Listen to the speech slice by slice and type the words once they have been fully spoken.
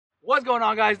What's going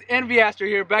on, guys? Envy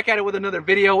here, back at it with another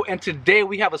video, and today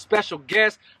we have a special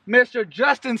guest, Mr.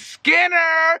 Justin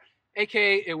Skinner,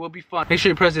 aka It Will Be Fun. Make sure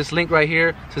you press this link right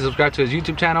here to subscribe to his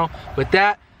YouTube channel. With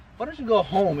that, why don't you go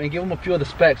home and give him a few of the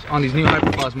specs on these new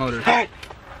Hyperfloss motors.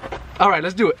 All right,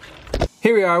 let's do it.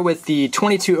 Here we are with the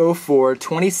 2204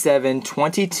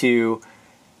 2722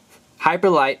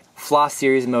 Hyperlight Floss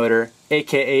Series motor,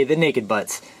 aka the Naked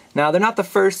Butts. Now, they're not the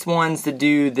first ones to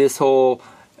do this whole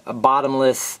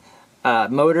bottomless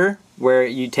motor where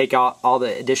you take out all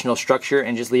the additional structure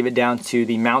and just leave it down to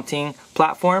the mounting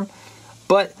platform,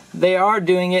 but they are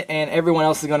doing it, and everyone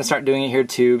else is going to start doing it here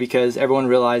too, because everyone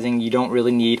realizing you don't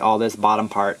really need all this bottom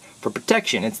part for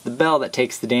protection. It's the bell that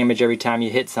takes the damage every time you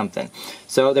hit something.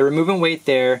 So they're removing weight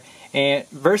there, and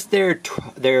versus their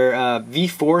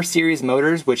V4 series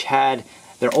motors, which had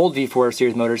their old V4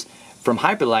 series motors from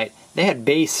Hyperlight, they had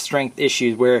base strength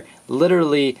issues where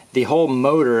literally the whole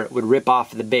motor would rip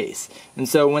off the base. And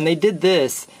so when they did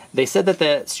this, they said that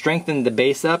that strengthened the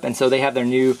base up, and so they have their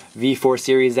new V4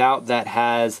 series out that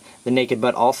has the Naked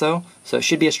Butt also. So it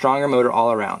should be a stronger motor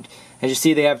all around. As you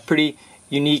see, they have pretty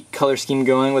unique color scheme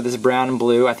going with this brown and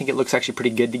blue. I think it looks actually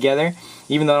pretty good together.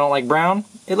 Even though I don't like brown,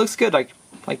 it looks good like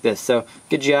this. So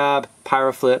good job,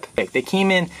 Pyroflip. They came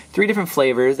in 3 different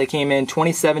flavors. They came in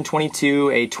 2722,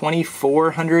 a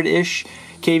 2400-ish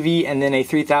kV, and then a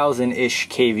 3000-ish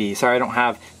kV. Sorry, I don't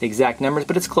have the exact numbers,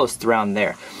 but it's close around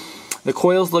there. The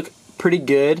coils look pretty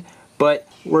good, but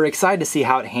we're excited to see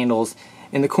how it handles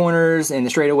in the corners, in the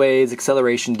straightaways,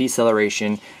 acceleration,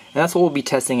 deceleration. And that's what we'll be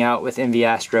testing out with Envy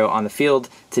Astro on the field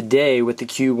today with the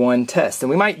Q1 test. And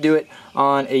we might do it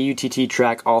on a UTT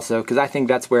track also, because I think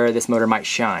that's where this motor might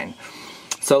shine.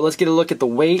 So let's get a look at the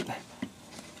weight.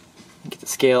 Get the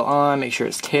scale on, make sure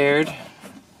it's tared.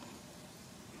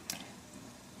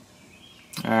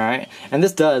 Alright, and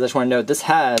this does, I just want to note, this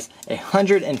has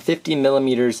 150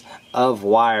 millimeters of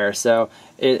wire, so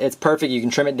it's perfect. You can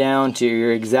trim it down to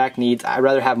your exact needs. I'd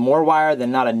rather have more wire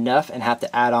than not enough and have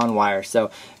to add on wire.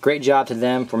 So great job to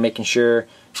them for making sure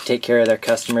to take care of their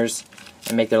customers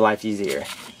and make their life easier.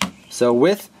 So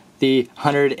with the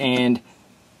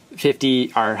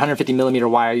 150 millimeter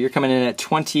wire, you're coming in at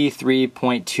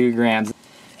 23.2 grams.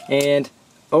 And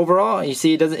overall, you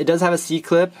see it does have a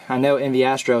C-clip. I know Envy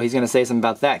Astro, he's going to say something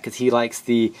about that because he likes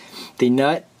the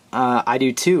nut. I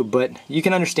do too, but you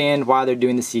can understand why they're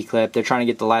doing the C-clip. They're trying to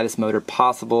get the lightest motor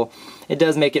possible. It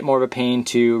does make it more of a pain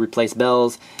to replace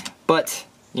bells, but,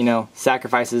 you know,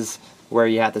 sacrifices where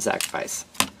you have to sacrifice.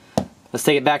 Let's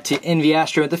take it back to Envy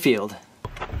Astro at the field.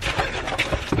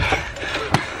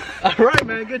 Alright,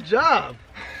 man, good job.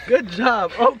 Good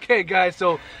job. Okay, guys,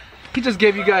 so he just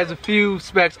gave you guys a few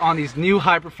specs on these new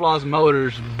Hyperfloss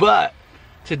motors, but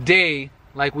today,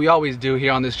 like we always do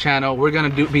here on this channel, we're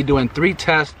going to be doing 3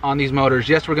 tests on these motors.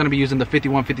 Yes, we're going to be using the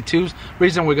 5152s.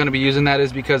 Reason we're going to be using that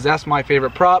is because that's my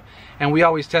favorite prop, and we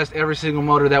always test every single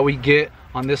motor that we get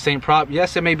on this same prop.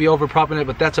 Yes, it may be over propping it,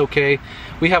 but that's okay.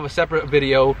 We have a separate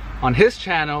video on his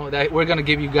channel that we're going to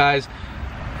give you guys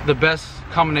the best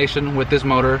combination with this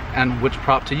motor and which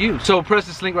prop to use. So press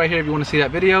this link right here if you want to see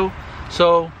that video.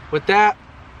 So with that,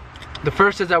 the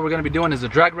first test that we're going to be doing is a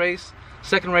drag race.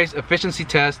 Second race, efficiency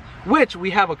test, which we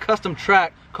have a custom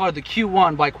track called the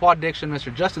Q1 by Quad Diction.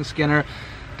 Mr. Justin Skinner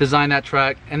designed that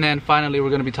track. And then finally, we're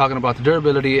going to be talking about the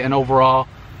durability and overall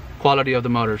quality of the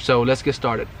motor. So let's get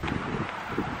started.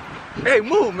 Hey,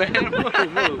 move, man.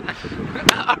 move.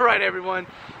 All right, everyone.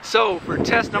 So for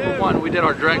test number 1, we did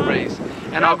our drag race.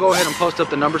 And I'll go ahead and post up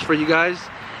the numbers for you guys.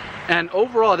 And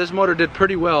overall, this motor did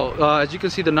pretty well. As you can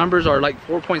see, the numbers are like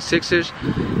 4.6-ish.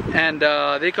 And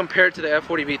they compare it to the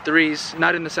F40 V3s,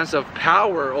 not in the sense of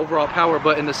power, overall power,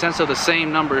 but in the sense of the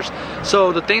same numbers.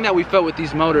 So the thing that we felt with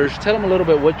these motors, tell them a little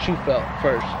bit what you felt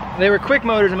first. They were quick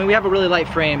motors. I mean, we have a really light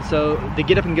frame, so the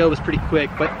get up and go was pretty quick.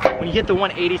 But when you hit the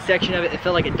 180 section of it, it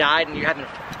felt like it died, and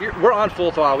we're on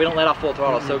full throttle. We don't let off full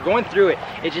throttle. So going through it,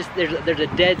 it just there's a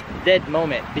dead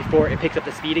moment before it picks up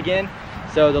the speed again.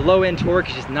 So the low end torque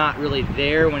is just not really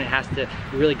there when it has to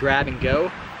really grab and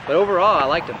go. But overall, I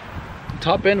liked them.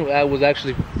 Top end was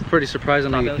actually pretty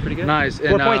surprisingly Top end was pretty good. Nice.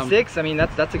 4.6, I mean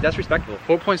that's respectable.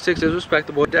 4.6 is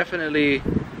respectable. Definitely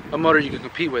a motor you can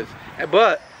compete with.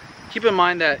 But keep in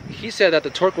mind that he said that the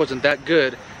torque wasn't that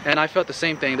good, and I felt the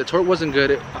same thing. The torque wasn't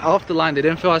good. Off the line, they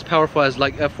didn't feel as powerful as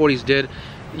like F40s did,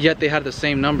 yet they had the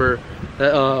same number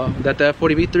that the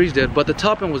F40 V3s did. But the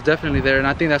top end was definitely there, and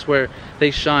I think that's where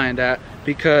they shined at,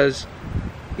 because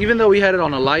even though we had it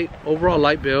on a overall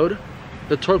light build,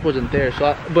 the torque wasn't there.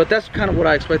 So but that's kind of what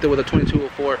I expected with a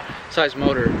 2204 size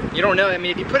motor. You don't know. I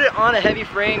mean, if you put it on a heavy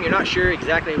frame, you're not sure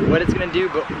exactly what it's going to do,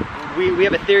 but we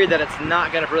have a theory that it's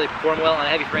not going to really perform well on a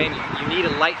heavy frame. You need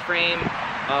a light frame.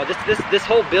 This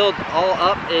whole build all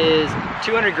up is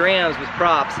 200 grams with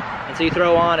props, and so you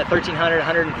throw on a 1300,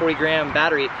 140 gram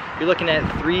battery, you're looking at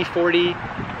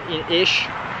 340-ish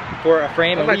for a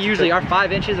frame, and we usually, our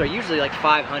 5 inches are usually like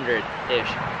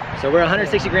 500-ish. So we're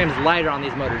 160 grams lighter on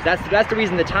these motors. That's the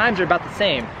reason the times are about the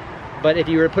same. But if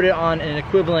you were to put it on an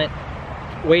equivalent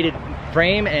weighted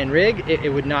frame and rig,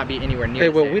 it would not be anywhere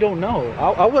near the same. We don't know.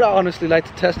 I would honestly like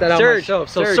to test that out myself.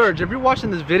 So Serge, if you're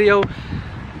watching this video,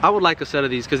 I would like a set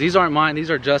of these, because these aren't mine, these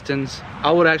are Justin's.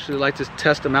 I would actually like to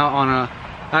test them out on a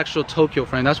actual Tokyo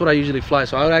frame. That's what I usually fly,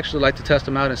 so I would actually like to test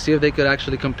them out and see if they could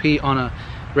actually compete on a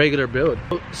regular build.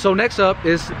 So next up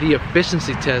is the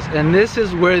efficiency test, and this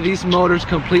is where these motors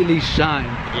completely shine.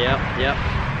 Yep.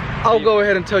 I'll go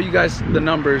ahead and tell you guys the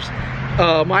numbers.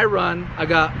 My run, I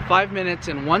got 5 minutes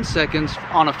and 1 second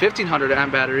on a 1500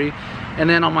 amp battery, and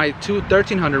then on my two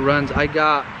 1300 runs, I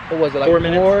got, what was it, like 4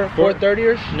 minutes?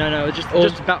 4:30ish? No, it's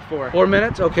just about 4. 4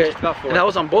 minutes? Okay. Just about 4. And that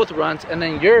was on both runs, and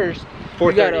then yours,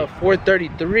 you got a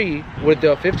 4:33 with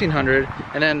the 1500,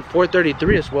 and then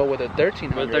 4:33 as well with a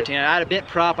 1300. With 1300, I had a bent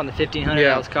prop on the 1500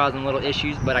 that was causing little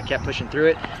issues, but I kept pushing through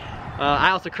it.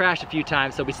 I also crashed a few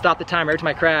times, so we stopped the timer. Every time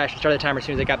I crashed, started the timer as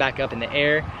soon as I got back up in the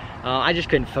air. I just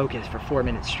couldn't focus for 4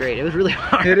 minutes straight. It was really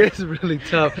hard. It is really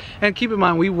tough. And keep in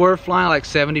mind, we were flying like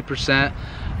 70%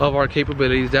 of our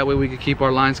capabilities. That way we could keep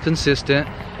our lines consistent.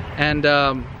 And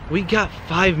we got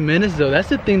 5 minutes though. That's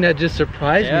the thing that just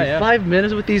surprised me. Yeah. 5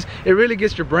 minutes with these, it really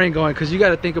gets your brain going, because you got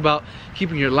to think about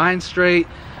keeping your lines straight,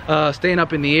 staying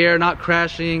up in the air, not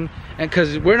crashing. And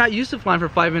because we're not used to flying for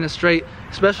 5 minutes straight,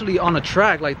 especially on a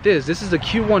track like this. This is a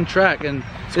Q1 track, and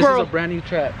this is a brand new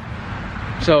track.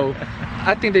 So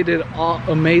I think they did an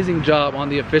amazing job on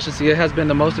the efficiency. It has been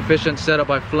the most efficient setup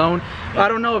I've flown. I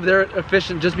don't know if they're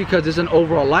efficient just because it's an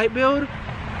overall light build,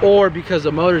 or because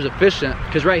the motor's efficient.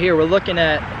 Because right here we're looking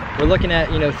at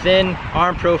you know, thin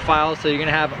arm profile, so you're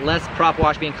gonna have less prop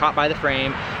wash being caught by the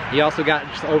frame. You also got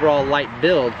just overall light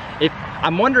build.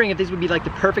 I'm wondering if this would be like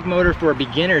the perfect motor for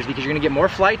beginners, because you're gonna get more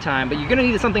flight time, but you're gonna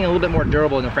need something a little bit more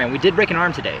durable in the frame. We did break an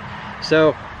arm today,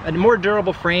 so a more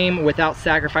durable frame without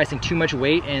sacrificing too much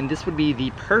weight, and this would be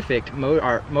the perfect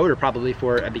motor probably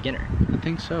for a beginner. I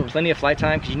think so. Plenty of flight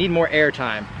time, because you need more air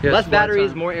time. Yes, less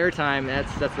batteries, more air time.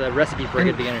 That's the recipe for a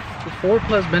good beginner.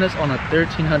 4+ minutes on a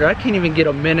 1300. I can't even get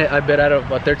a minute, I bet, out of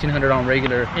a 1300 on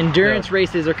regular. Endurance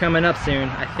races are coming up soon.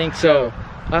 I think so.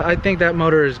 I think that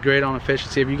motor is great on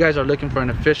efficiency. If you guys are looking for an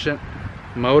efficient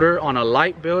motor on a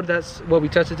light build, that's what we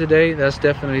tested today. That's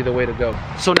definitely the way to go.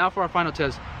 So now for our final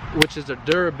test, which is a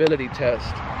durability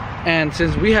test. And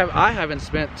since I haven't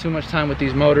spent too much time with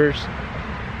these motors,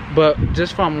 but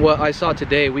just from what I saw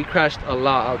today, we crashed a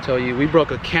lot, I'll tell you. We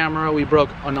broke a camera, we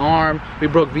broke an arm, we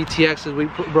broke VTXs, we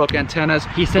broke antennas.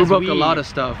 He says we broke a lot of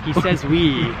stuff. He says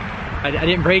we. I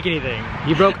didn't break anything.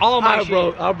 You broke all my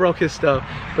shit. I broke his stuff,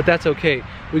 but that's okay.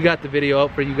 We got the video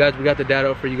up for you guys. We got the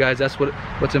data up for you guys. That's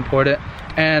what's important.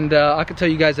 And I can tell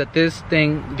you guys that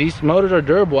these motors are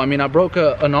durable. I mean, I broke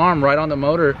an arm right on the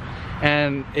motor,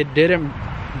 and it didn't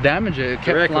damage it. It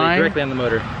kept flying directly on the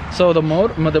motor. So the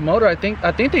motor, I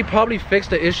think they probably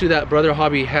fixed the issue that Brother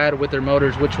Hobby had with their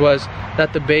motors, which was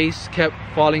that the base kept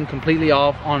falling completely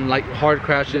off on like hard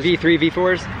crashes. The V3,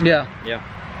 V4s?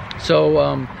 Yeah.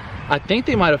 So I think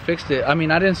they might have fixed it. I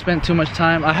mean, I haven't spent too much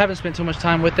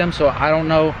time with them, so I don't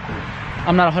know.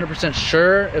 I'm not 100%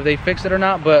 sure if they fixed it or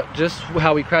not, but just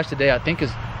how we crashed today, I think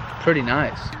is pretty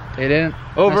nice. They didn't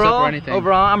mess up or anything.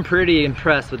 Overall, I'm pretty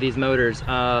impressed with these motors.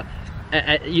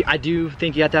 I do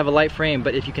think you have to have a light frame,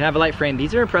 but if you can have a light frame,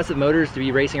 these are impressive motors to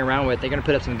be racing around with. They're gonna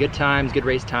put up some good times, good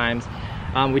race times.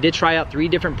 We did try out 4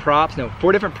 different props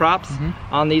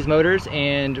on these motors,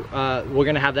 and we're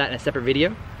gonna have that in a separate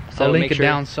video. So I'll link it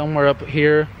down somewhere up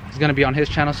here. It's gonna be on his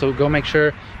channel, so go make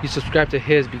sure you subscribe to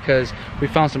his, because we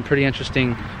found some pretty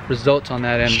interesting results on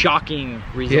that. And shocking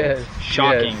results.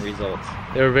 Shocking results.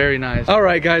 They were very nice. All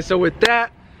right, guys, so with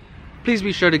that, please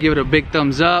be sure to give it a big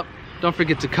thumbs up. Don't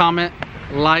forget to comment,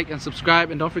 like, and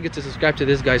subscribe, and don't forget to subscribe to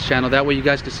this guy's channel. That way you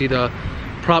guys can see the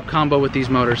prop combo with these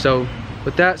motors. So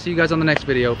with that, see you guys on the next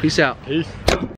video. Peace out. Peace.